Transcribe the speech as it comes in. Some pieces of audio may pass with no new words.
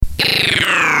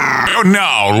You're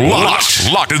now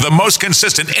locked into the most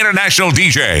consistent international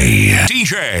DJ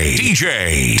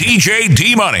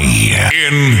D Money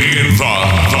in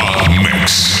the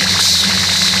mix.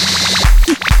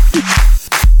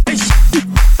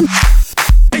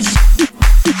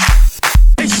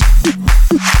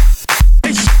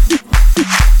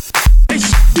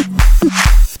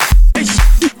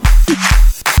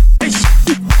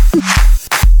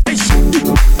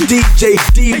 DJ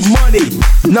D Money,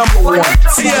 number one,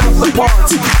 tear up the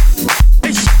party.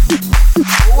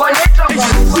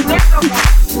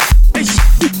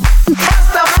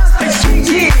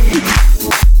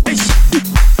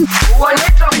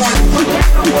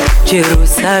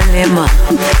 Jerusalema,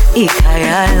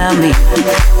 ikhaya lami,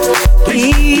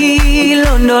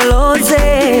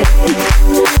 ilondoloze,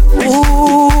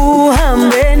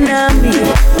 uhambe nami,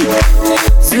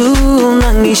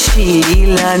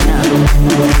 zungangishilana.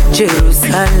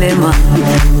 Jerusalema,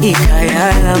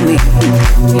 ikhaya lami,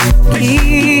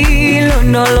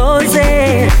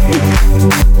 ilondoloze,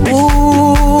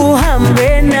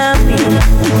 uhambe nami,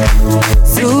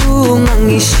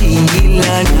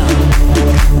 zungangishilana.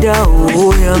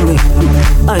 Dawo yami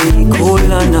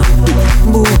ayikholana,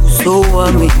 buso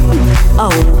wami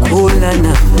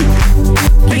awukholana.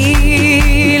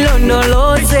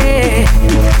 Ilondoloze,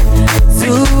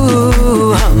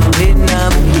 zuhambe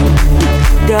nami.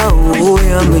 Dawo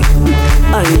yami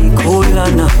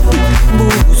ayikholana,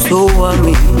 buso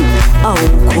wami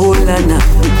awukholana.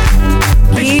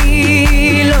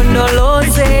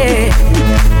 Ilondoloze,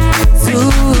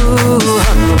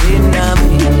 zuhambe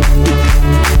nami.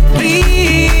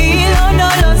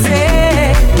 Ilondoloze,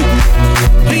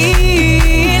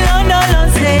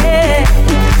 ilondoloze,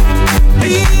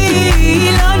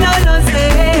 ilondoloze,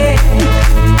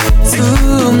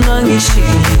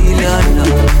 zungangishilana.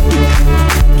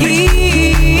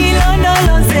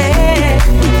 Ilondoloze,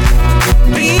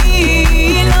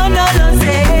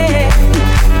 ilondoloze,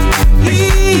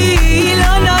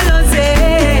 ilondoloze,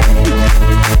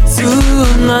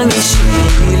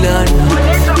 zungangishilana.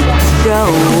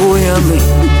 Dawo yami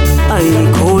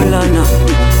ayikholana,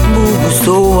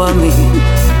 buso wami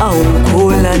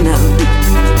awukholana.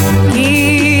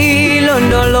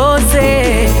 Ilondoloze,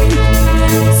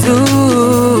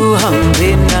 zuhambe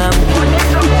nami.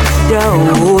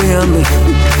 Dawo yami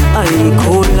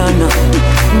ayikholana,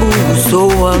 buso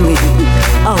wami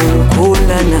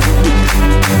awukholana.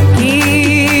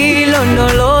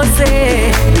 Ilondoloze,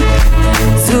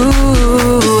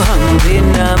 zuhambe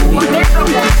nami.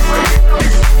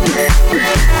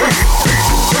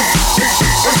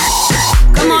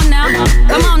 Come on now,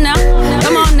 come on now,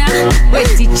 come on now. Wait,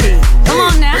 DJ. Come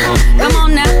on now, come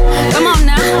on now, come on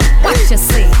now. What you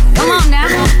say? Come on now,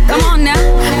 come on now,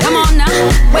 come on now.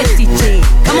 Wait, DJ.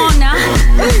 Come on now,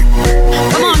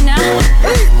 come on now.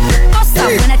 What's up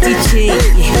when I DJ?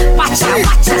 Watch out,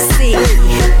 what you say?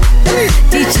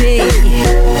 DJ.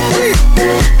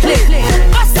 Play.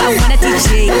 What's up when I DJ?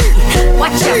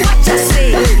 Watch out, what you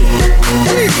say?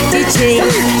 DJ.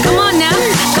 Come on now,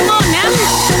 come on now.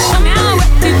 Come on,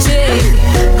 wait, DJ.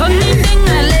 Con mi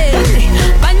dengale.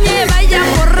 Bañe vaya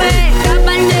correr,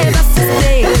 bañe va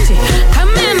stage.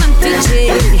 Come on, DJ.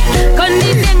 Con mi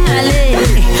dengale.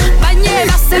 Bañe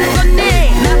va ser conde,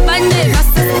 na bañe va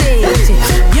stage.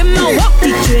 You know what,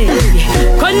 DJ.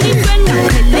 Con mi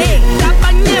dengale. Na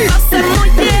bañe va ser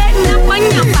moye, na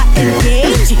bañe va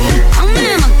engage. Come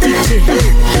on, DJ.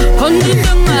 Con mi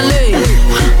dengale.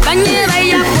 Bañe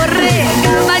vaya correr,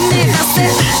 bañe va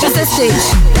ser stage. Pass the stage.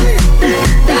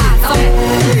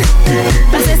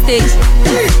 Pass the stage.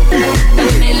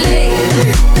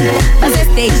 Pass the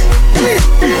stage.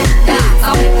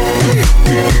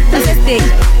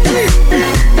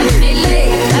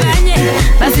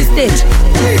 Pass the stage.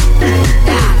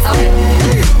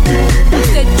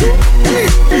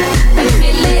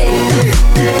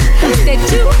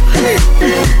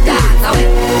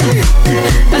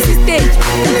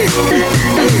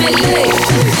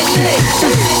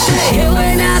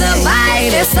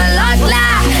 It's a lot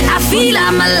lie. I feel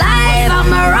I'm alive.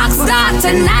 I'm a rock star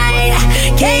tonight.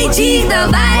 KG the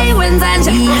vibe. When's I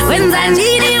need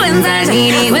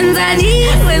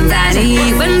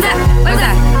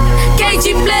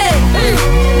KG play.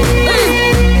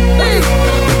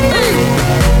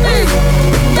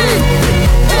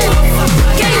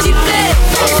 KG play.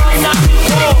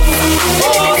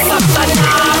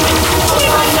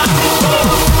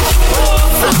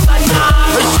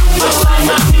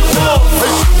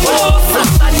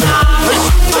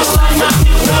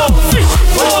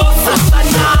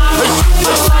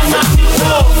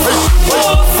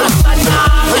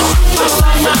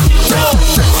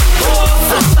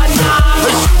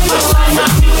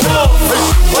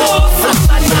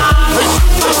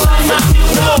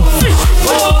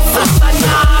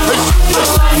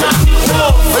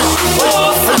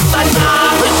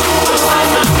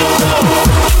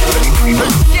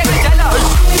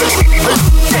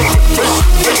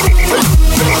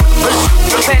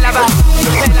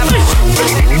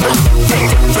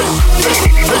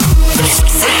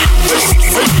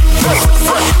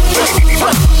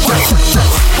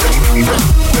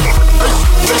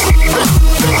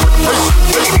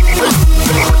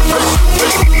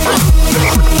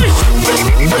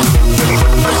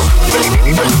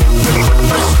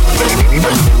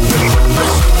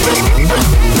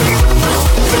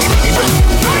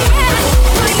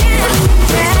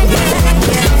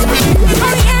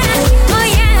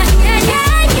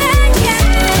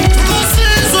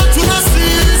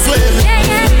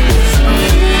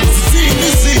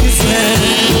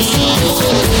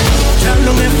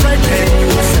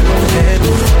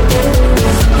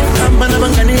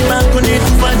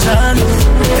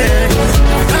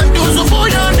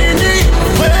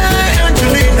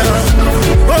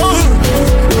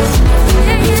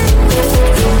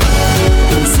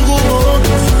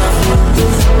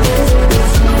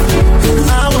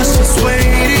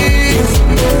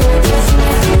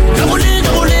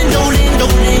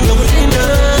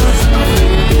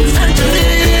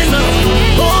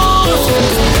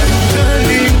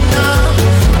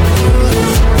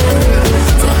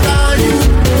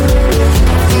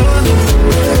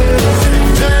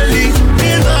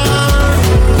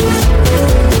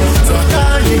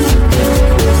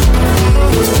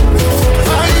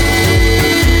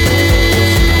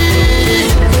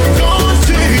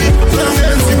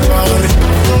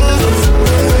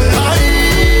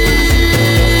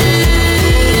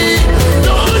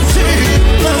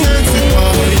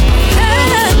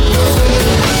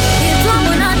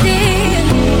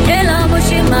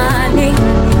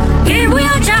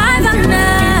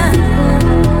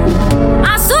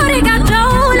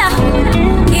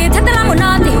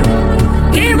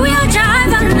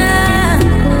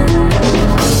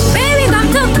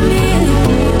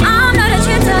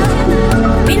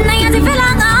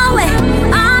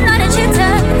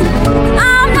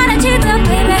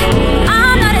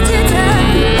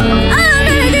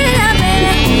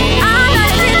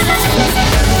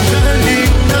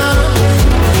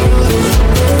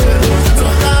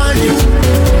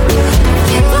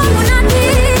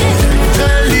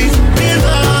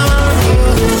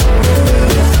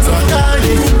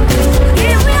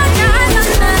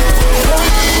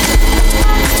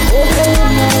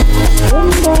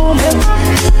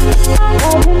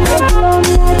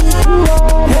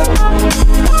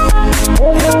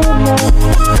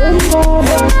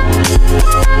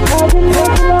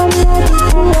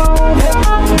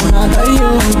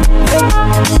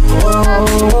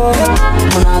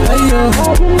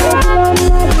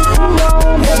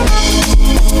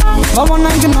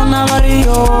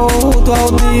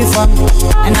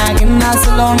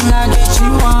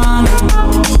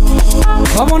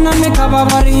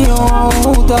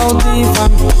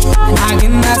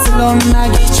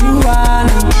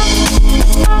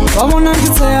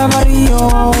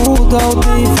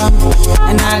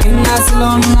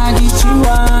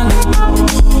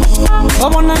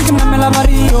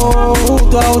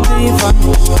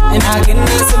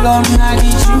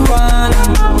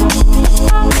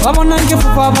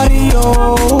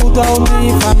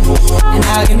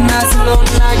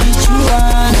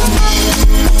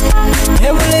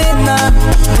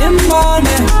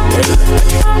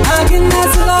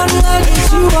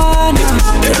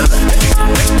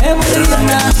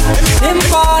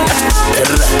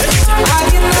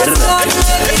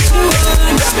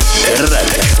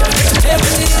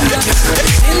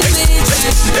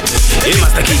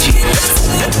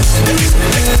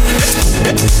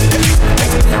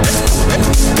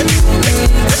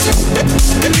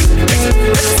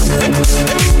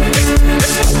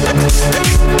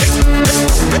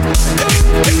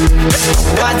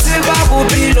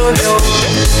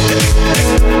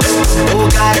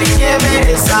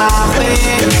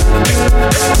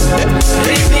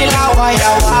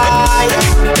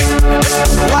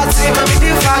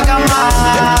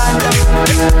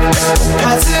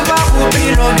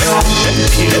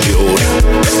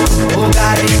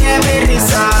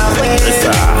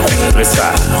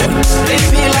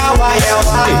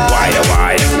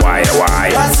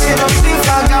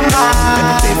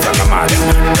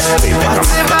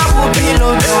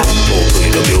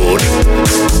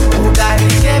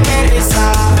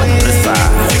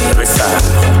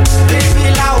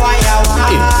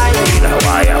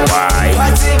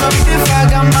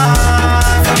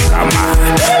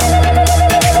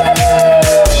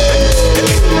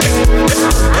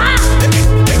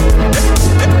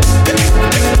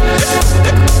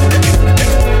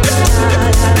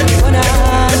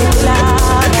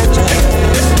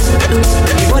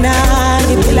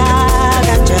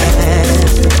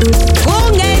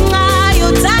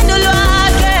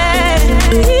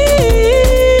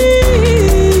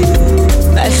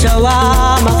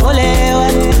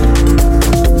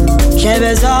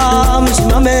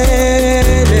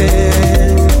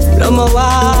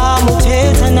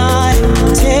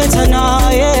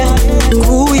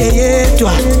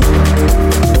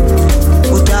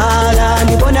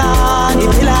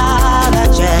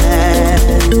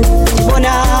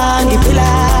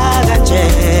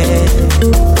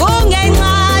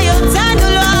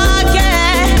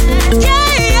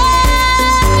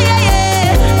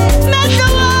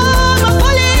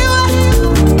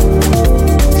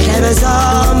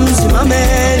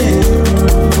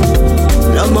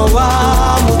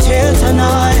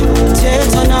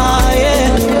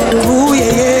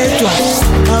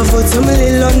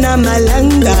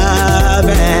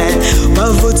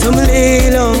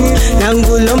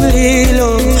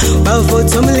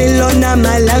 Bavutumlilo na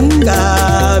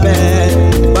malangabe,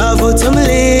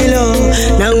 bavutumlilo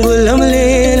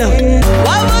nangulumlilo,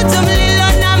 bavutumlilo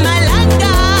na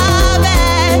malangabe,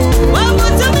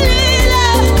 bavutumlilo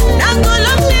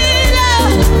nangulumlilo,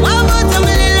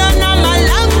 bavutumlilo na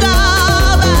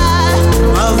malangabe,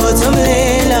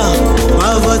 bavutumlilo,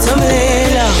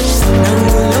 bavutumlilo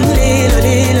nangulumlilo,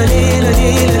 lilo lilo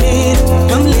lilo lilo,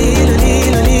 namlilo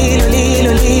lilo lilo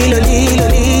lilo lilo lilo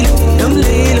lilo.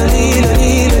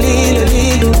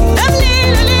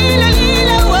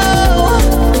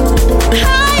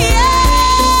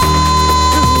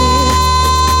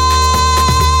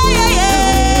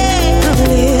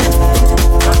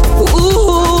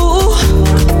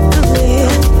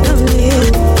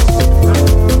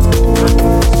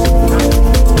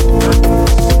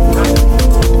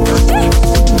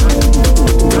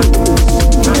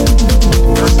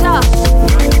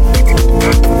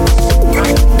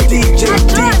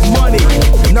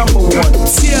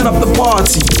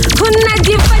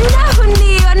 Unajifanya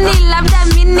hunioni labda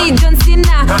mini John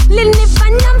Cena,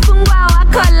 linifanya mfungwa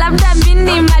wako labda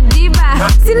mini Madiba.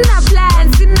 Sina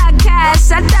plan, sina cash,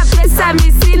 hata pesa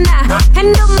misina,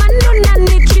 endo manu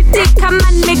nanitreat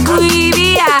kama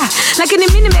nimekuiria, lakini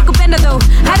mimi nimekupenda though.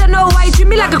 I don't know why you treat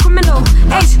me like a criminal.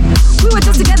 Hey, we were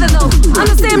just together though, on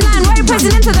the same line, why you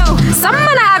presidential though? Some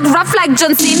man I act rough like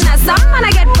John Cena, some man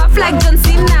I get buff like John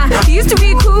Cena. You used to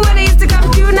be cool when I used to come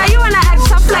to you, now you wanna act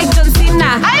tough like John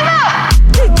Cena. I know.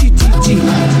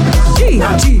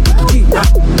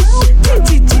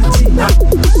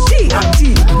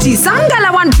 Some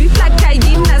gala want beef like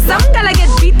hyena, some gala get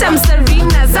beat, I'm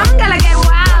Serena, some gala get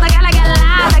wild, I gala get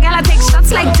loud, I gala take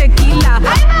shots like tequila.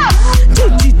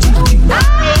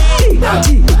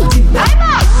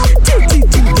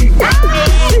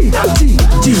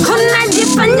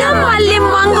 Unajifanya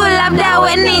mwalimu wangu labda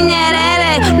we ni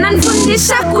Nyerere,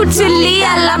 nanfundisha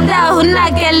kutulia labda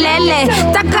huna kelele,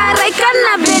 takaraika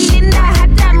na Belinda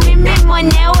hata mimi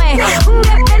mwenyewe,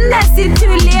 ungependa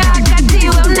situlia wakati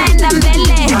we unaenda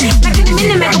mbele, lakini mimi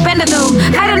nimekupenda though.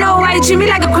 I don't know why you treat me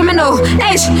like a criminal.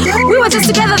 Ish, we were just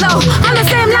together though, on the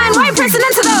same line, why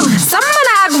presidential though? Some man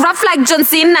I act rough like John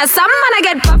Cena, some man I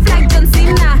get buff like John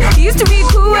Cena. You used to be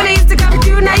cool when I used to come to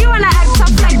you, now you wanna act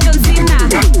tough like John Cena.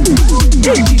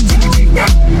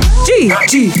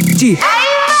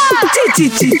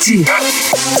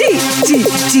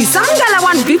 Some gala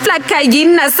want beef like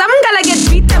hyena, some gala get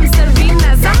beat, I'm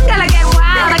Serena, some gala get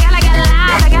wild, I gala get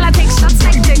loud, I gala take shots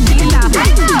like tequila.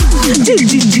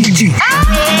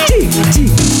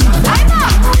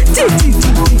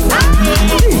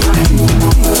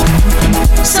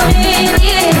 So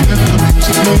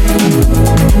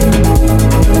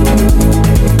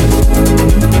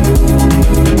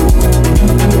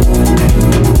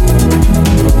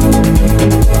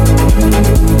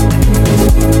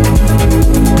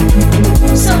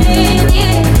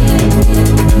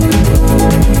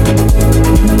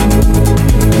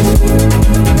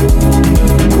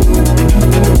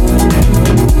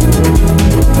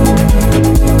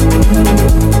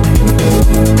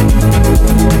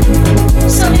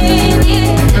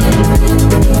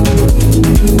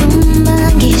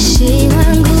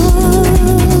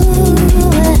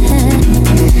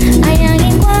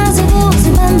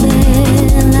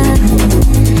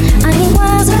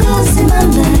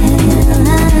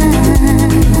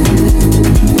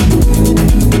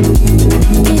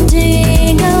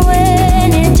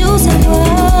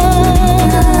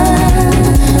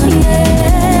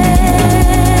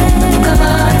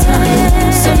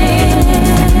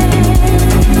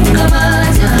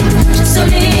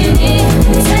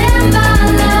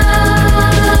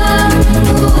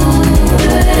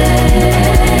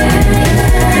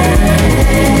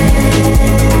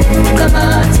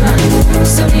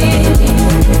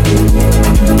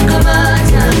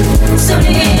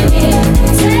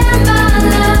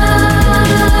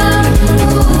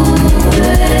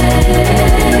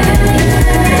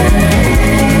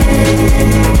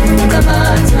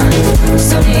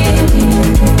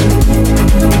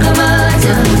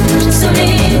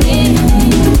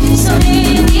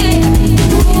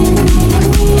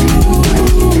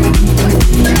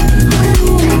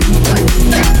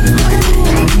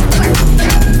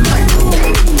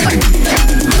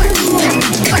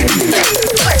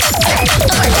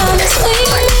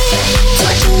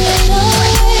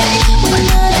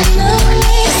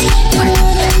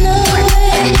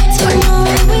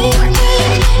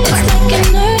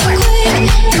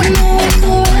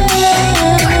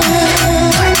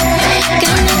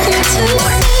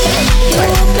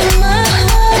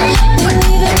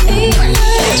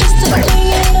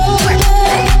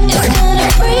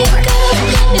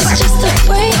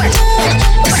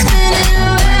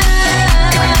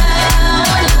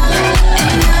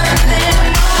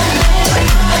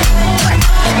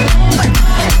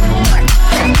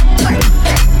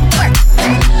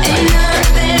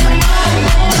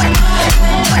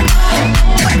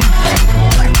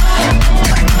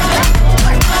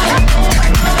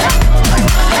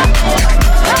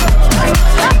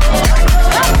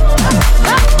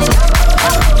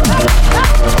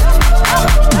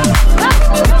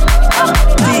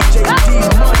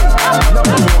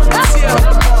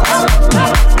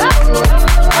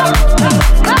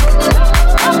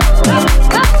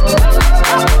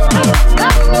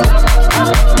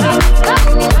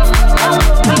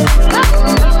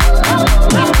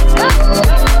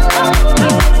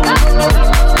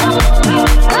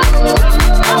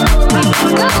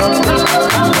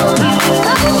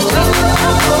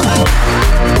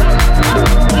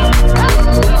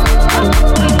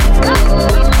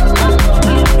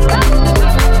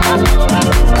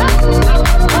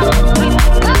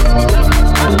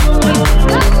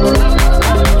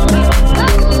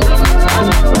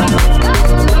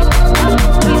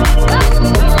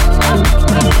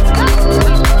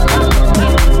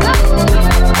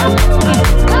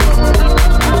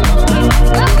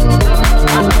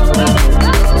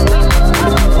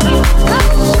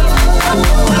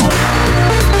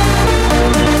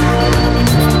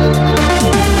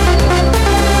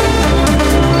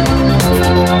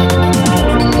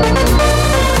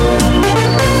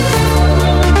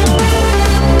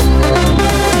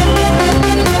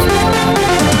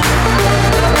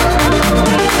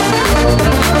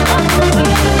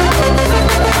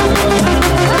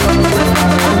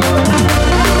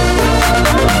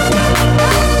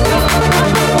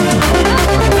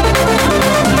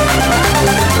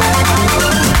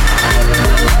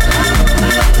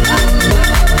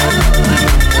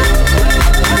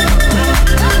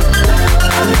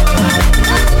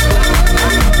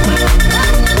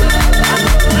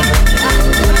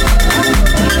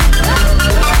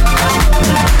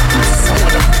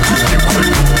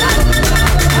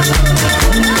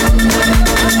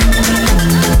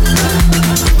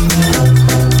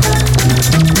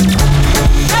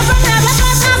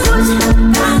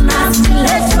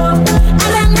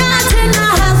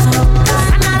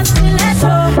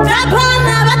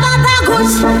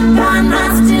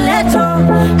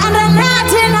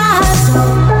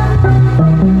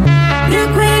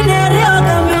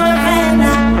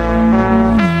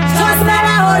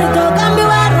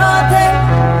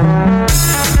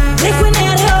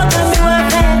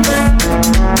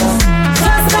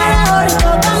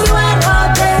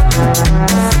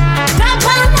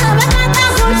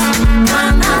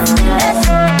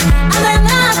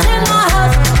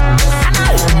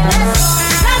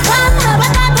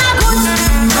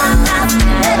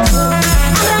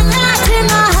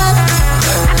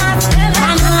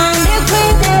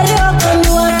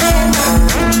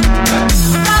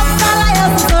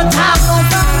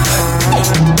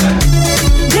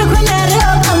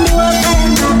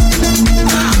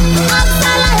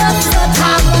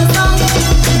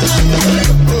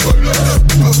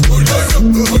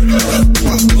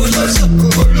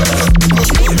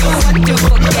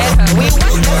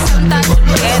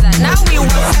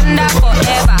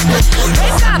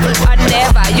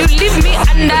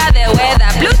under the weather.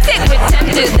 Blue tick, return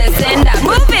to the sender.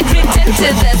 Move it, return to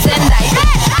the sender.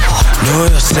 Know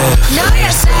yourself. Know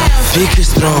yourself. Pick a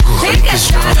struggle. Pick a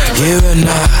struggle. Here and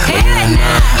now. Here and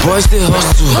now. Boys they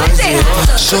hustle. Boys they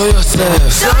hustle. Show yourself.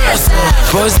 Show yourself.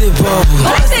 Boys they bubble.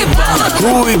 Boys they bubble.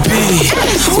 Who we be?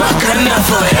 Wakanda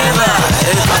forever.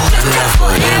 Wakanda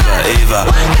forever. Eva.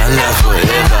 Wakanda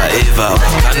forever. Eva.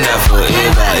 Wakanda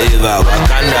forever. Eva.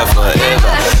 Wakanda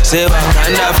forever. Say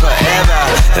Wakanda forever.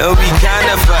 And we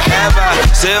Wakanda forever.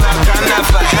 Say Wakanda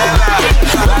forever.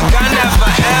 Wakanda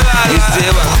forever. We say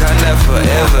Wakanda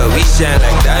forever. We shine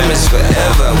like diamonds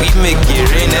forever. We make it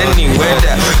rain any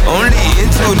weather. Only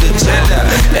into the cheddar.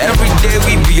 Every day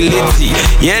we be litty.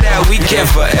 Yeah, that we care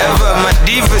forever. My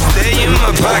diva stay in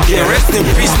my pocket. Rest in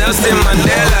peace, Nelson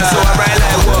Mandela. So I ride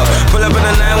like what? Pull up in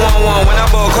the 911. When I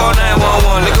ball, call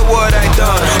 911. Look at what I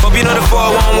done. Hope you know the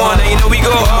 411. And you know we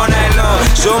go all night long.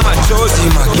 Show my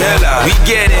Josie, my Gala. We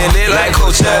get it lit like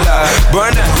Coachella.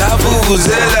 Burn that La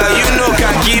Vuvuzela. You know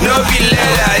Kaki, no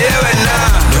Bilela. Yeah, and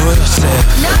now. Know yourself.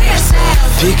 Know yourself.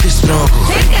 Pick a struggle.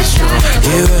 Pick a struggle.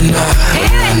 Here and now. Here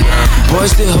and now.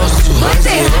 Boys they hustle. Boys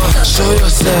they hustle. Show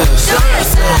yourself. Show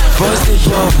yourself. Boys they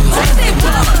bubble. Boys they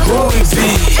bubble. Who we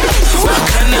be?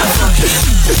 Wakanda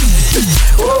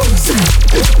forever.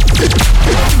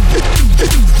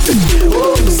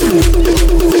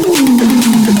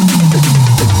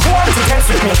 Want to dance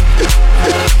with me?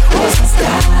 Who's just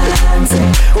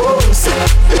dancing? Who's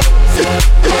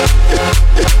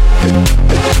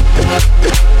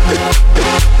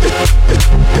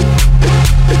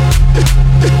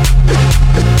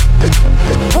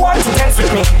want to dance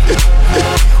with me?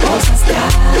 Who's just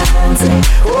dancing?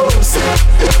 Who's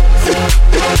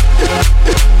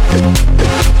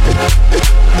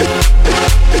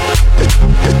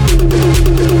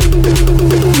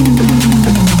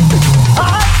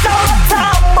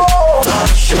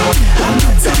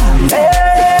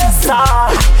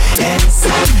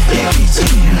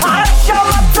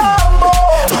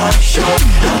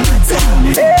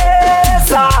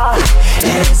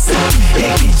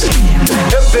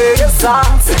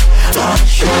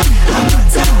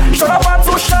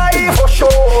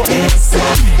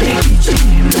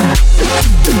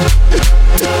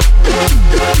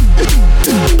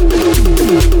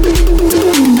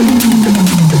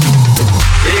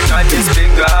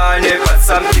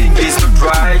something is not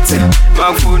right.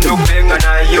 Mangfuna ukubhenga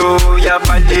nayo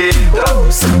yabaleka.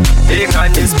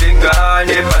 Ingane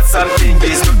sibhengane but something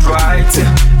is not right.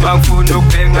 Mangfuna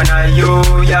ukubhenga nayo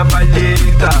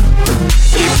yabaleka.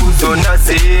 Ibuzo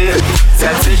nazi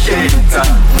siyatsheka.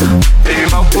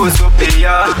 Emabuzo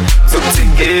pheya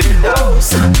zokuthengela.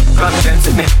 Come dance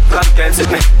with me, come dance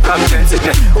with me, come dance with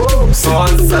me.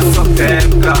 Sonsa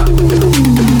sokubhenga.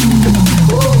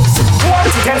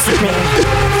 Want to dance with me?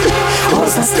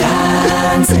 Who's just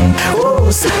dancing?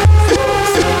 Who's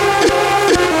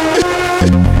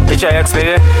DJX,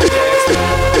 baby.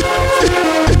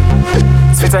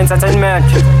 Sweet Entertainment.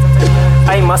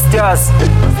 I must just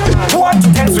want to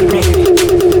dance with me?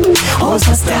 Who's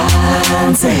just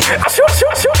dancing?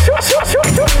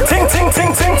 Ting ting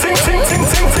ting ting ting ting ting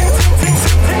ting ting ting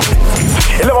ting.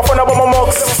 You love a fun about my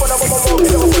mocks.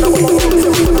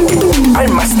 I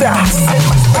must dance.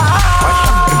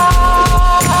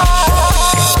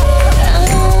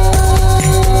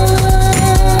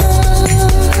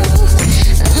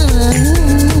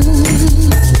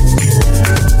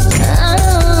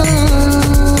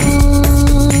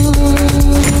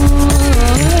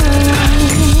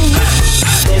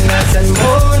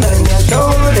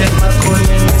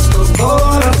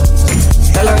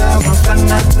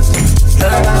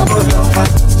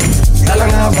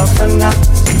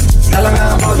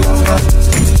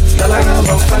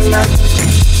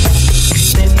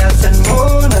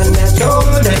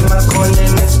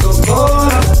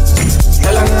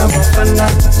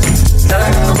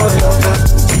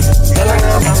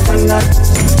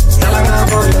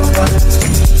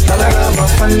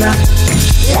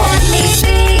 Let me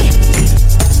be.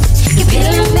 You're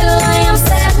killing me, Liam,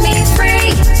 set me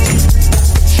free.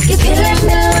 You're killing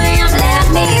me, Liam, let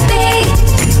me be.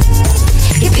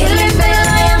 You're killing me,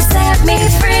 Liam, set me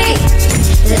free.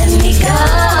 Let me go.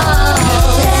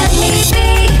 Let me be.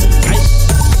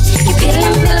 You're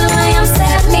killing me, Liam,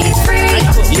 set me free.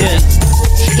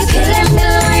 You're killing me,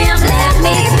 Liam, let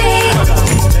me be.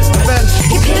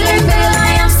 You're killing me,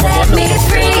 Liam, set me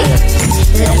free.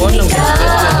 Let me go.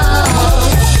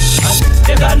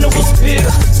 Yekani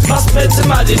ukusiphika masiphethe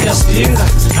imali ndiyasidinga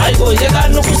hayibo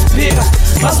yekani ukusiphika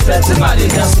masiphethe imali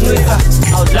ndiyasinika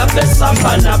awulapha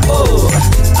esamba nabo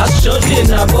asisholi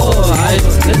nabo hayibo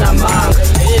ninamanga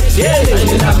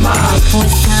ninamanga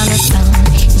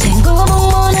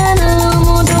kubona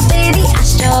nomuntu baby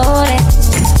ashore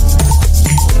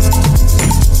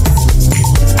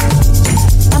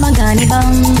abangani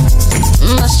bam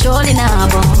ashore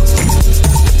nabo.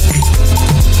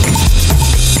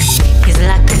 He's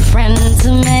like a friend to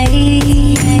me.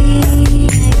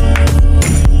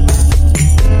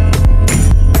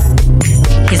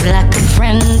 He's like a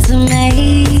friend to me.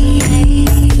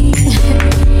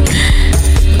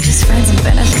 We're just friends and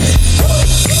benefits.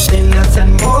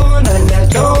 Sinasanibona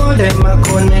ngiyajole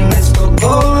makhona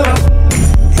ngesigogora.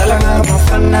 Dlala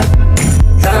ngabafana,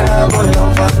 dlala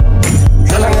ngabolova.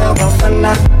 Dlala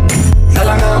ngabafana,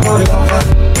 dlala ngabolova.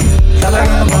 Dlala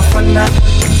ngabafana.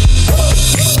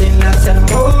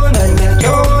 Sinasanibona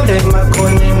ngiyajole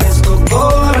makhona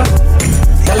ngesigogora.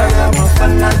 Dlala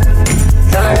ngabafana,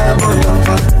 dlala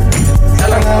ngabolova.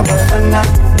 Dlala ngabafana,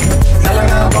 dlala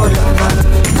ngabolova.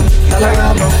 Dlala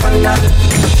ngabafana.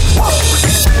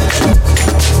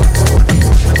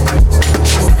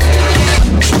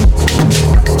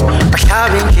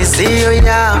 Bahlaba inhliziyo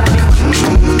yami,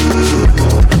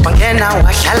 bangena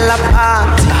wahlala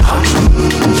phansi,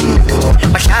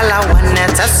 bahlala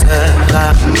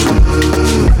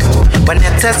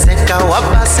wanetheseka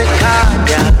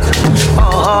wabasekhaya.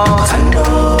 Oh,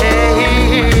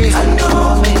 hey,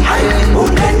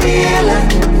 ungandiela.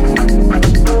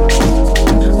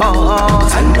 Oh,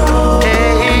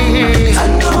 hey,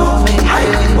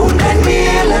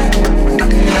 ungandiela.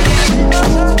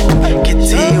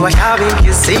 Kithi wahlaba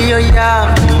inhliziyo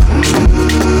yami,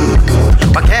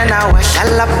 bangena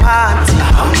wahlala phansi,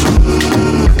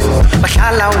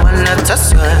 bahlala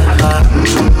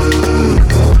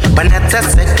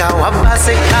wanetheseka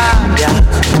wabasekhaya.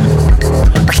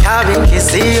 Bahlaba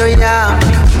inhliziyo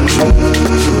yami,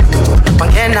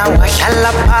 bangena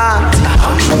wahlala phansi,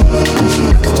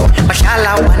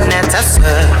 bahlala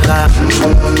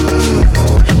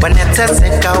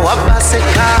wanetheseka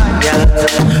wabasekhaya.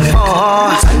 Oh,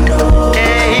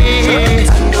 hey,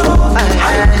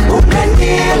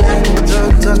 ungandiela.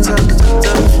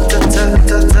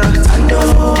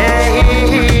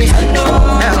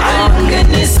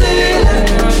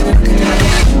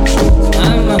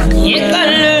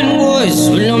 Yekaleni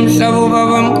kwezulu umhlaba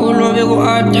ubabamkhulu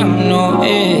beku-Adam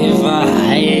no-Eva.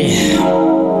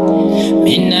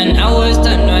 Mina nawe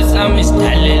sithandwa sami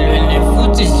sidalelwe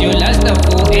futhi siyolasta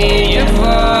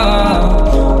forever.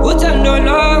 Uthando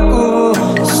lwakho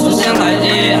suse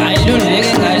ngale,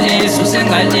 ayilundeke ngale, suse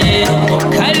ngale.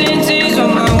 Khali insizwa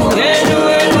mawukelu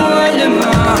wena wale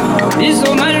ma, bizo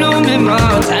malume ma,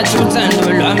 uthatha uthando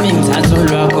lwami ngithatha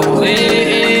olwakho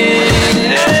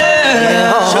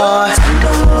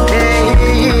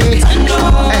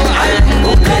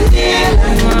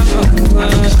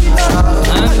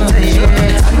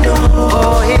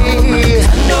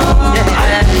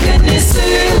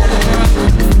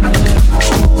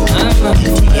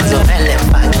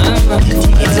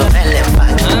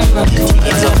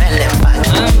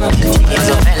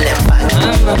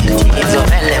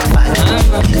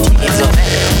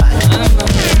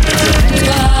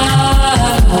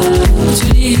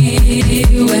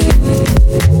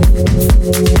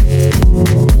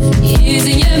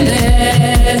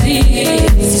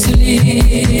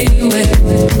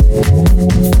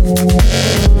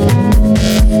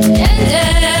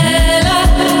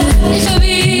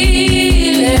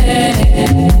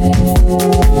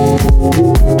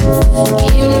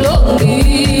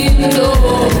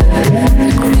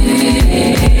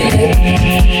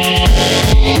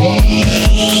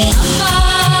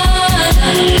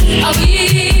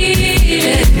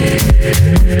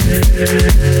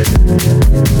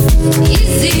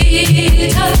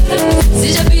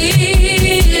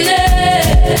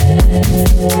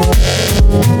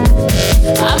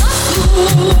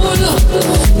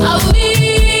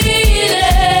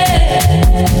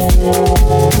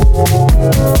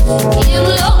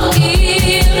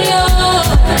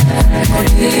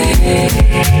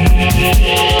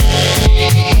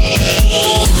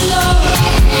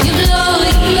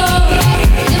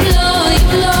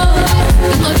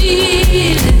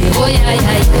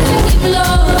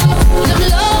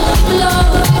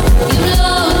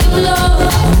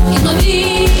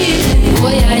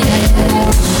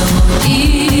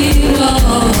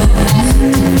Oh,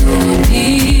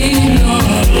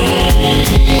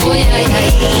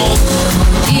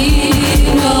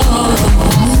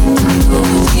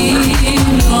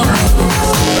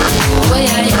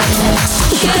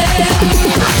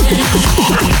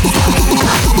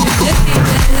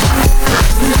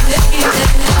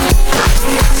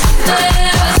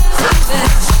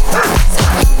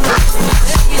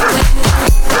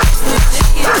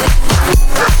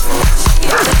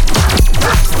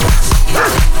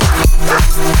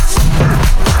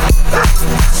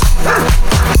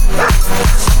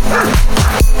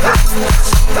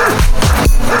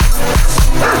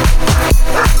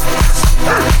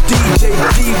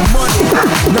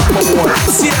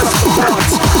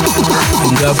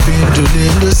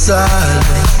 Ngapindulile sana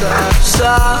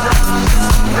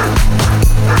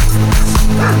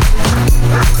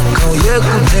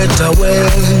Khawuyeka uthetha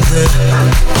wenze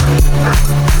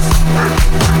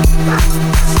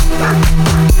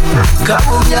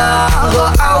Kabumnyango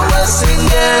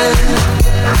awesingene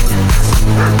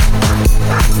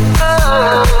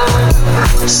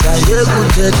Sayeka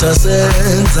uthetha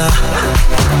senza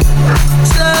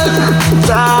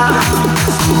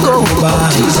Ngoba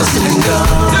Jesus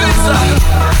lingana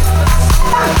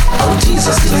Oh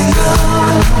Jesus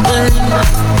lingana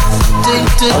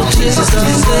Oh Jesus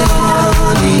lingana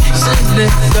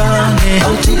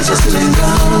Oh Jesus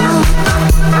lingana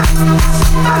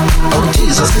Oh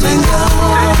Jesus lingana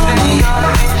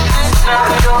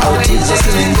Oh Jesus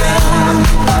lingana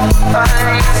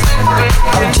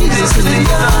Oh Jesus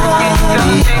lingana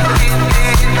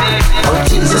Oh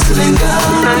Jesus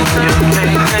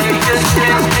lingana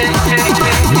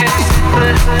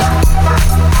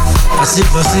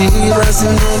Asifa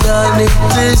sinegani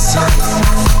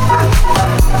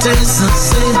tisa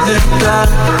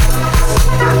sinegani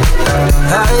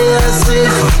Aya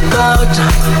sifa kata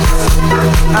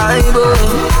Aibo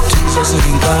tisa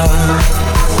sinegani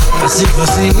Asifa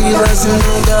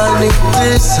sinegani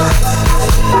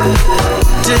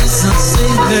tisa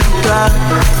sinegani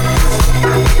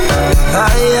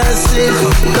Aya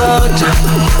sifa kata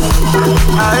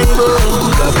Aibo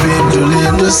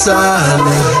Ngapindulile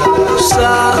sana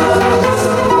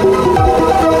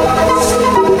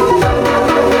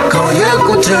Khawuyeka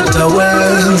uthetha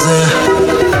wenze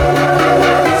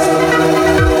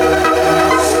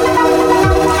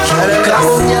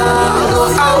Kabumnyango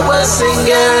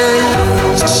awesingene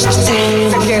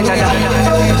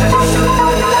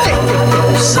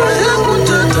Sayeka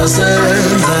uthetha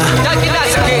senza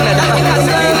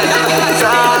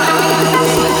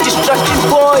Distracting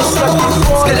boys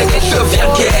Skilling it through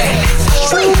your game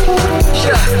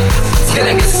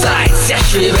Skilling it side,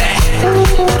 set you back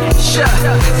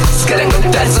Skilling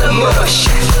it that's a mush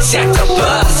Set the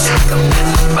bus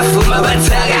Mafuma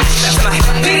batanga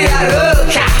Piri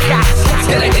aruka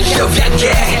Skilling it through your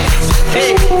game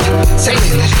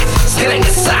Skilling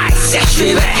it side, set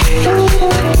you back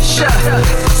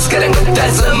Skilling it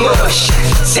that's a mush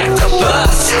Set the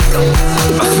bus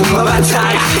Mafuma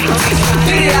batanga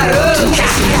Piri aruka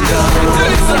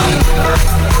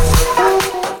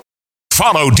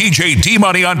Follow DJ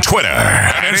D-Money on Twitter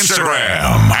and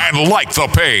Instagram and like the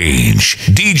page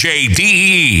DJ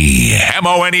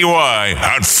DEMONEY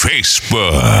on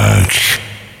Facebook.